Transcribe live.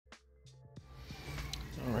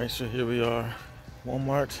Alright, so here we are,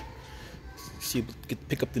 Walmart. See,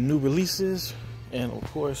 pick up the new releases, and of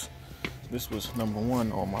course, this was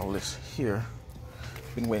 #1 on my list here.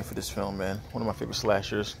 Been waiting for this film, man. One of my favorite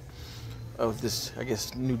slashers of this, I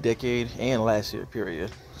guess, new decade and last year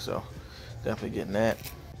period. So, definitely getting that.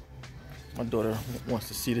 My daughter wants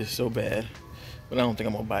to see this so bad, but I don't think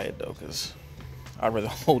I'm gonna buy it though, because I'd rather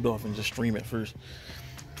hold off and just stream it first.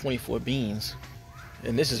 24 beans,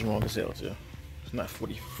 and this is wrong as hell too. It's not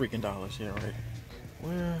 $40 freaking here, right?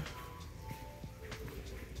 Where?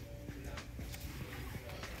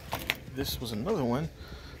 This was another one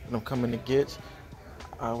that I'm coming to get.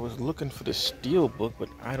 I was looking for the steel book, but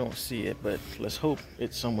I don't see it. But let's hope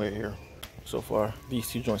it's somewhere here. So far, these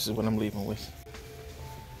two joints is what I'm leaving with.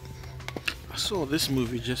 I saw this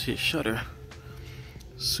movie just hit Shudder.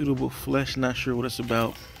 Suitable Flesh, not sure what it's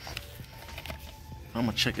about. I'm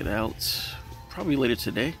gonna check it out probably later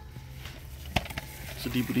today. It's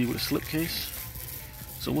a DVD with a slipcase.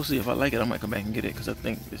 So we'll see. If I like it, I might come back and get it, because I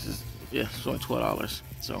think this is, yeah, it's only $12.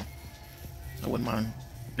 So I wouldn't mind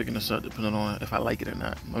picking this up depending on if I like it or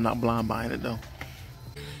not. I'm not blind buying it though.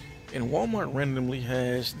 And Walmart randomly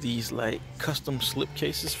has these like custom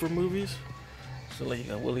slipcases for movies. So like you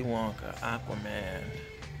got Willy Wonka, Aquaman,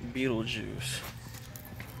 Beetlejuice,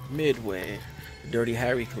 Midway, Dirty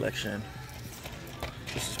Harry collection.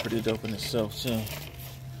 This is pretty dope in itself too.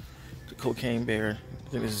 The Cocaine Bear. I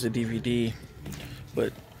think this is a DVD,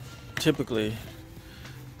 but typically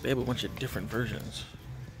they have a bunch of different versions.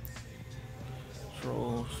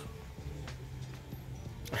 Trolls.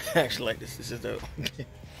 I actually like this. This is dope.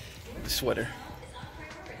 The sweater.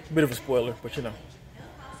 Bit of a spoiler, but you know.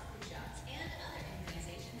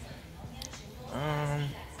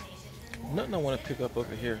 Nothing I want to pick up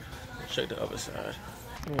over here. Let's check the other side.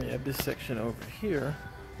 We have this section over here.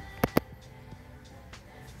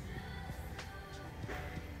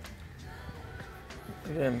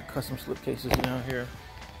 Again, custom slipcases down here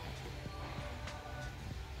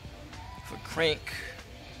for Crank,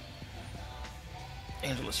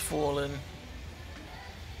 Angela's Fallen.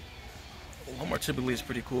 Walmart typically is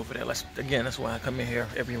pretty cool for that. That's why I come in here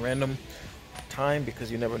every random time,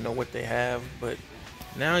 because you never know what they have. But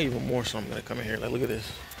now even more so, I'm gonna come in here. Like, look at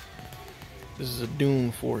this. This is a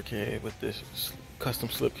Dune 4K with this custom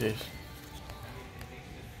slipcase.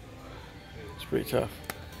 It's pretty tough.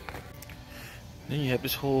 Then you have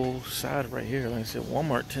this whole side right here. Like I said,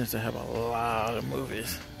 Walmart tends to have a lot of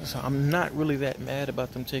movies. So I'm not really that mad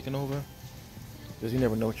about them taking over, because you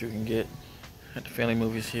never know what you can get. Got the family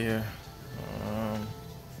movies here.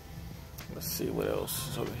 Let's see what else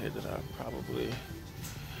is over here that I probably...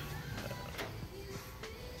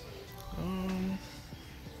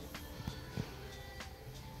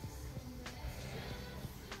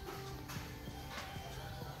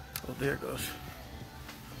 oh, there it goes.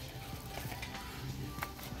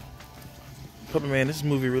 Puppet Man, this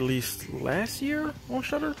movie released last year on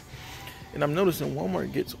Shudder, and I'm noticing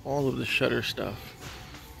Walmart gets all of the Shudder stuff,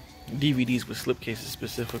 DVDs with slipcases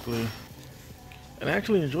specifically. And I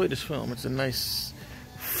actually enjoyed this film. It's a nice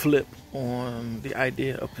flip on the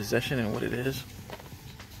idea of possession and what it is.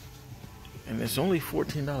 And it's only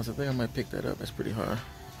 $14. I think I might pick that up. That's pretty hard.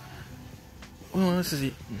 Well, that's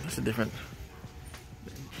a different.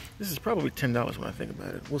 This is probably $10 when I think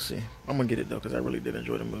about it. We'll see. I'm gonna get it though, because I really did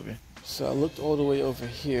enjoy the movie. So I looked all the way over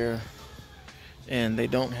here, and they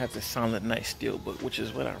don't have the Silent Night Steelbook, which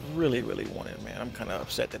is what I really, really wanted, man. I'm kind of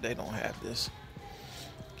upset that they don't have this.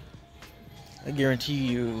 I guarantee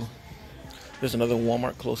you there's another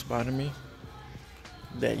Walmart close by to me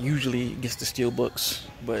that usually gets the Steelbooks,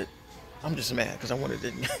 but I'm just mad because I wanted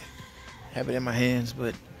to have it in my hands,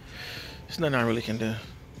 but there's nothing I really can do.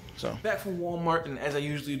 So back from Walmart, and as I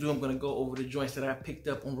usually do, I'm going to go over the joints that I picked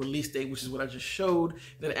up on release date, which is what I just showed.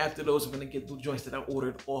 Then after those, I'm going to get the joints that I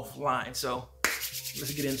ordered offline. So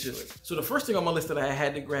let's get into it. So the first thing on my list that I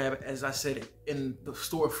had to grab, as I said in the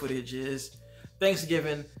store footage, is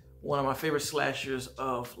Thanksgiving, one of my favorite slashers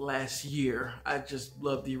of last year. I just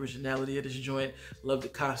love the originality of this joint, love the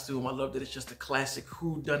costume, I love that it's just a classic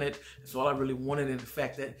whodunit. That's all I really wanted, and the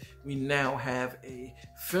fact that we now have a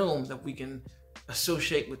film that we can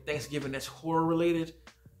associate with Thanksgiving that's horror related.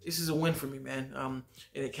 This is a win for me, man. And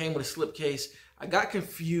it came with a slipcase. I got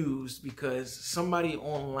confused because somebody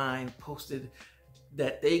online posted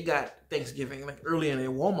that they got Thanksgiving like early in their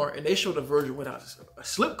Walmart, and they showed a version without a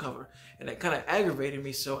slip cover, and that kind of aggravated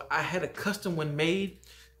me. So I had a custom one made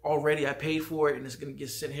already. I paid for it, and it's gonna get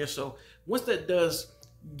sent here. So once that does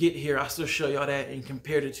get here, I'll still show y'all that and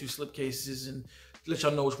compare the two slipcases and let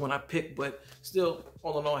y'all know which one I picked. But still,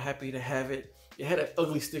 all in all, happy to have it. It had an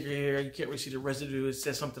ugly sticker here. You can't really see the residue. It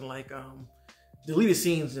says something like deleted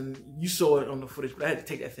scenes, and you saw it on the footage, but I had to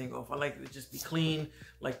take that thing off. I like it to just be clean,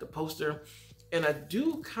 like the poster. And I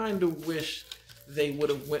do kind of wish they would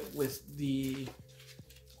have went with the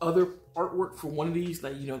other artwork for one of these,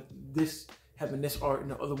 like, you know, this having this art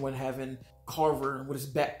and the other one having Carver with his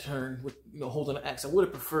back turned with, you know, holding an axe. I would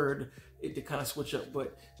have preferred it to kind of switch up,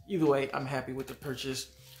 but either way, I'm happy with the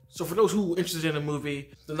purchase. So for those who are interested in the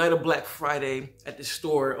movie, the night of Black Friday at the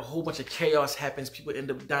store, a whole bunch of chaos happens. People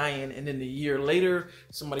end up dying. And then a year later,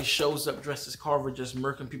 somebody shows up dressed as Carver, just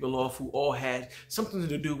murking people off who all had something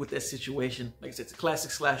to do with that situation. Like I said, it's a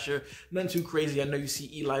classic slasher. Nothing too crazy. I know you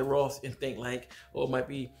see Eli Roth and think like, oh, it might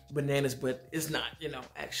be bananas, but it's not, you know.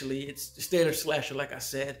 Actually, it's the standard slasher, like I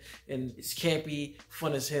said. And it's campy,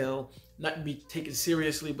 fun as hell. Not to be taken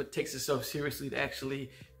seriously, but takes itself seriously to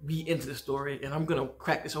actually be into the story. And I'm gonna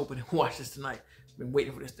crack this open and watch this tonight. I've been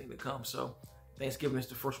waiting for this thing to come, so Thanksgiving is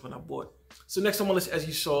the first one I bought. So next on my list, as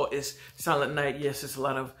you saw, is Silent Night. Yes, it's a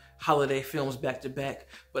lot of holiday films back to back,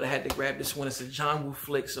 but I had to grab this one. It's a John Woo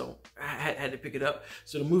flick, so I had to pick it up.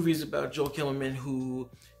 So the movie is about Joel Kinnaman, who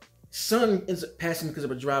son ends up passing because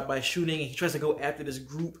of a drive-by shooting, and he tries to go after this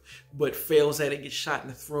group but fails at it, gets shot in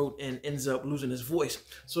the throat, and ends up losing his voice.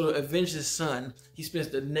 So to avenge his son, he spends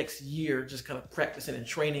the next year just kind of practicing and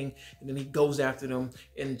training, and then he goes after them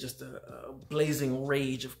in just a blazing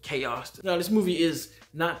rage of chaos. Now, this movie is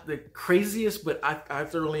not the craziest, but I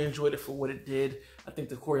thoroughly enjoyed it for what it did. I think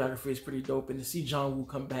the choreography is pretty dope, and to see John Woo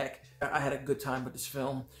come back, I had a good time with this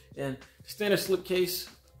film. And standard slipcase,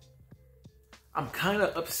 I'm kind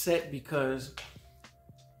of upset because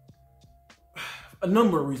a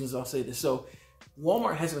number of reasons. I'll say this. So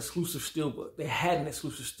Walmart has an exclusive steelbook. They had an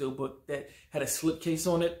exclusive steelbook that had a slipcase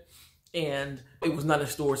on it, and it was not in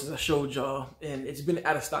stores, as I showed y'all, and it's been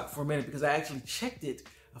out of stock for a minute because I actually checked it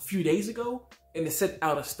a few days ago and it said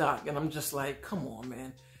out of stock, and I'm just like, come on,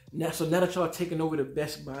 man. Now that y'all taking over the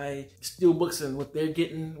Best Buy steelbooks and what they're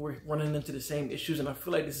getting, we're running into the same issues, and I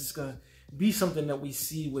feel like this is gonna be something that we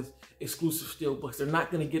see with exclusive steelbooks. They're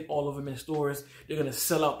not gonna get all of them in stores. They're gonna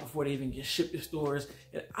sell out before they even get shipped to stores.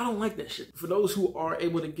 And I don't like that shit. For those who are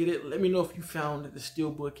able to get it, let me know if you found the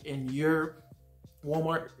steelbook in your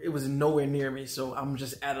Walmart. It was nowhere near me, so I'm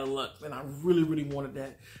just out of luck. And I really, really wanted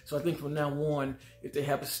that. So I think from now on, if they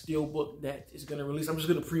have a steelbook that is gonna release, I'm just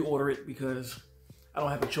gonna pre-order it because I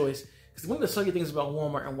don't have a choice. Because one of the sucky things about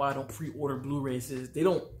Walmart and why I don't pre-order Blu-rays is they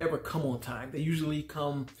don't ever come on time. They usually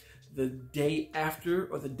come the day after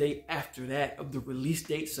or the day after that of the release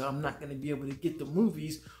date, so I'm not going to be able to get the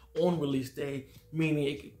movies on release day, meaning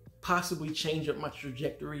it could possibly change up my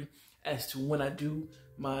trajectory as to when I do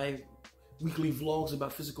my weekly vlogs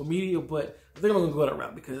about physical media. But I think I'm going to go that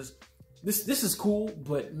route because this is cool,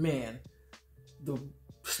 but man, the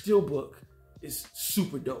steelbook is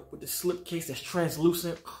super dope with the slipcase that's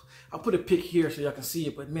translucent. I'll put a pic here so y'all can see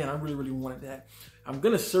it, but man, I really, really wanted that. I'm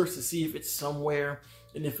going to search to see if it's somewhere,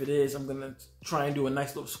 and if it is, I'm going to try and do a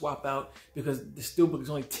nice little swap out because the steelbook is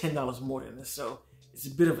only $10 more than this, so it's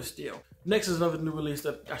a bit of a steal. Next is another new release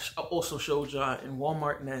that I also showed y'all in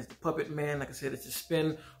Walmart, and that's The Puppet Man. Like I said, it's a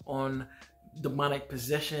spin on demonic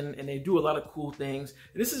possession, and they do a lot of cool things.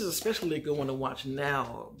 And this is especially a good one to watch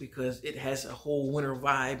now because it has a whole winter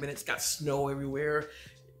vibe, and it's got snow everywhere.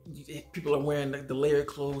 People are wearing the layered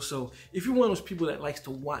clothes, so if you're one of those people that likes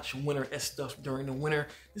to watch winter-esque stuff during the winter,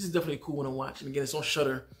 this is definitely a cool one to watch. And again, it's on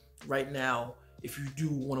Shudder right now if you do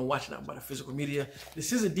want to watch it out by the physical media.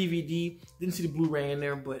 This is a DVD. Didn't see the Blu-ray in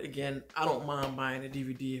there, but again, I don't mind buying a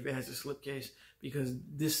DVD if it has a slipcase because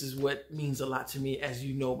this is what means a lot to me, as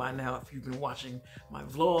you know by now if you've been watching my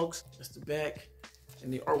vlogs. That's the back.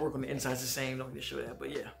 And the artwork on the inside is the same. Don't need to show that. But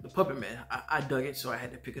yeah, The Puppet Man, I dug it, so I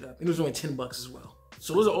had to pick it up. And it was only $10 as well.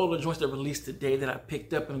 So those are all the joints that released today that I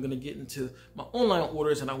picked up, and I'm going to get into my online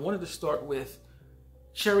orders. And I wanted to start with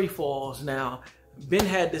Cherry Falls. Now, Ben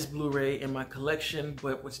had this Blu-ray in my collection,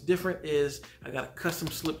 but what's different is I got a custom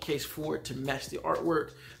slipcase for it to match the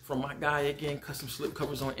artwork from my guy. Again, custom slip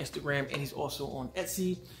covers on Instagram, and he's also on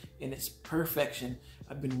Etsy, and it's perfection.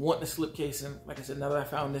 I've been wanting a slipcase, and like I said, now that I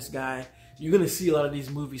found this guy, you're gonna see a lot of these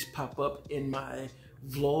movies pop up in my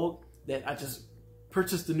vlog that I just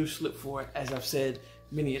purchased the new slip for, as I've said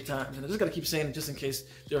many a times. And I just gotta keep saying it just in case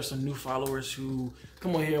there are some new followers who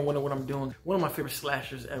come on here and wonder what I'm doing. One of my favorite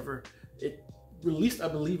slashers ever. It released, I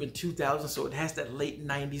believe, in 2000, so it has that late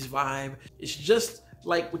 90s vibe. It's just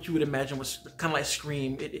like what you would imagine was kind of like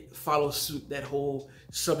Scream. It follows suit that whole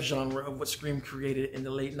subgenre of what Scream created in the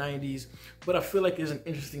late 90s. But I feel like there's an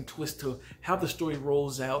interesting twist to how the story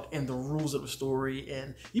rolls out and the rules of the story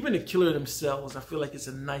and even the killer themselves. I feel like it's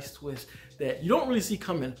a nice twist that you don't really see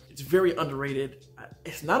coming. It's very underrated.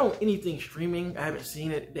 It's not on anything streaming. I haven't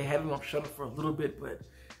seen it. They had it on Shudder for a little bit, but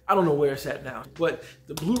I don't know where it's at now. But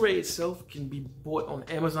the Blu-ray itself can be bought on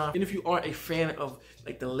Amazon. And if you are a fan of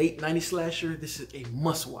like the late 90s slasher, this is a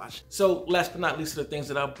must watch. So last but not least, of the things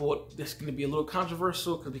that I bought, this is gonna be a little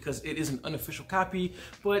controversial because it is an unofficial copy,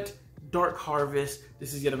 but Dark Harvest,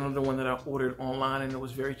 this is yet another one that I ordered online and it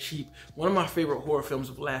was very cheap. One of my favorite horror films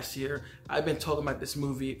of last year. I've been talking about this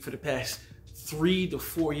movie for the past 3 to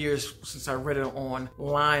 4 years since I read it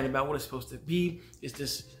online about what it's supposed to be. It's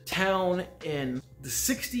this town in the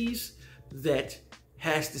 60s that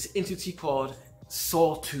has this entity called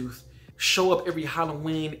Sawtooth show up every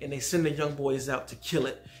Halloween, and they send the young boys out to kill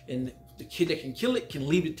it. And the kid that can kill it can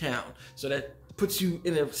leave the town. So that puts you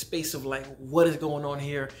in a space of like, what is going on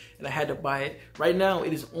here? And I had to buy it. Right now,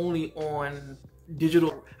 it is only on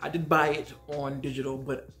digital. I did buy it on digital,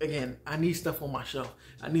 but again, I need stuff on my shelf.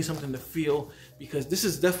 I need something to feel, because this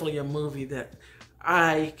is definitely a movie that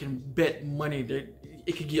I can bet money that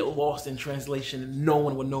it could get lost in translation and no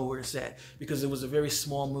one would know where it's at, because it was a very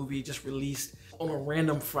small movie just released on a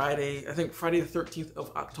random Friday. I think Friday the 13th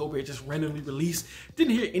of October, it just randomly released.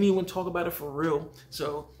 Didn't hear anyone talk about it for real,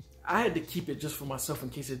 so I had to keep it just for myself in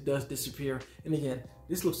case it does disappear. And again,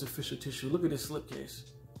 this looks official tissue. Look at this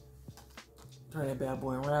slipcase. Turn that bad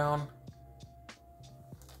boy around.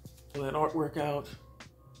 Pull that artwork out.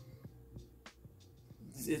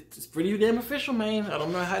 It's pretty damn official, man. I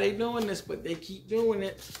don't know how they doing this, but they keep doing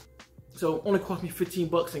it. So it only cost me 15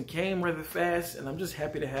 bucks and came rather fast, and I'm just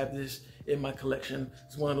happy to have this in my collection.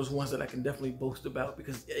 It's one of those ones that I can definitely boast about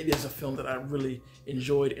because it is a film that I really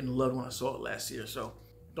enjoyed and loved when I saw it last year. So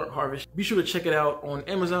Dark Harvest. Be sure to check it out on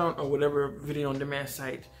Amazon or whatever video on demand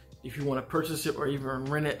site if you want to purchase it or even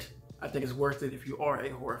rent it. I think it's worth it if you are a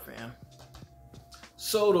horror fan.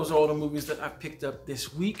 So those are all the movies that I picked up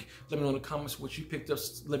this week. Let me know in the comments what you picked up.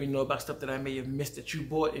 Let me know about stuff that I may have missed that you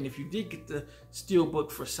bought. And if you did get the Steelbook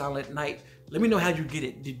for Silent Night, let me know how you get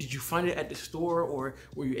it. Did you find it at the store, or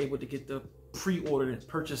were you able to get the pre-order and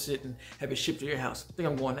purchase it and have it shipped to your house? I think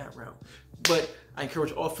I'm going that route. But I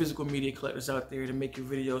encourage all physical media collectors out there to make your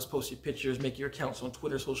videos, post your pictures, make your accounts on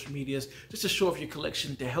Twitter, social medias, just to show off your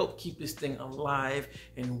collection to help keep this thing alive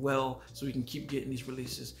and well so we can keep getting these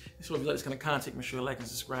releases. So if you like this kind of content, make sure to like and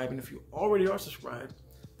subscribe. And if you already are subscribed,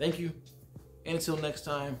 thank you. And until next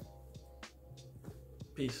time,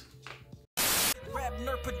 peace.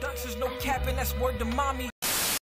 RapNerd Productions, no capping, that's word to mommy.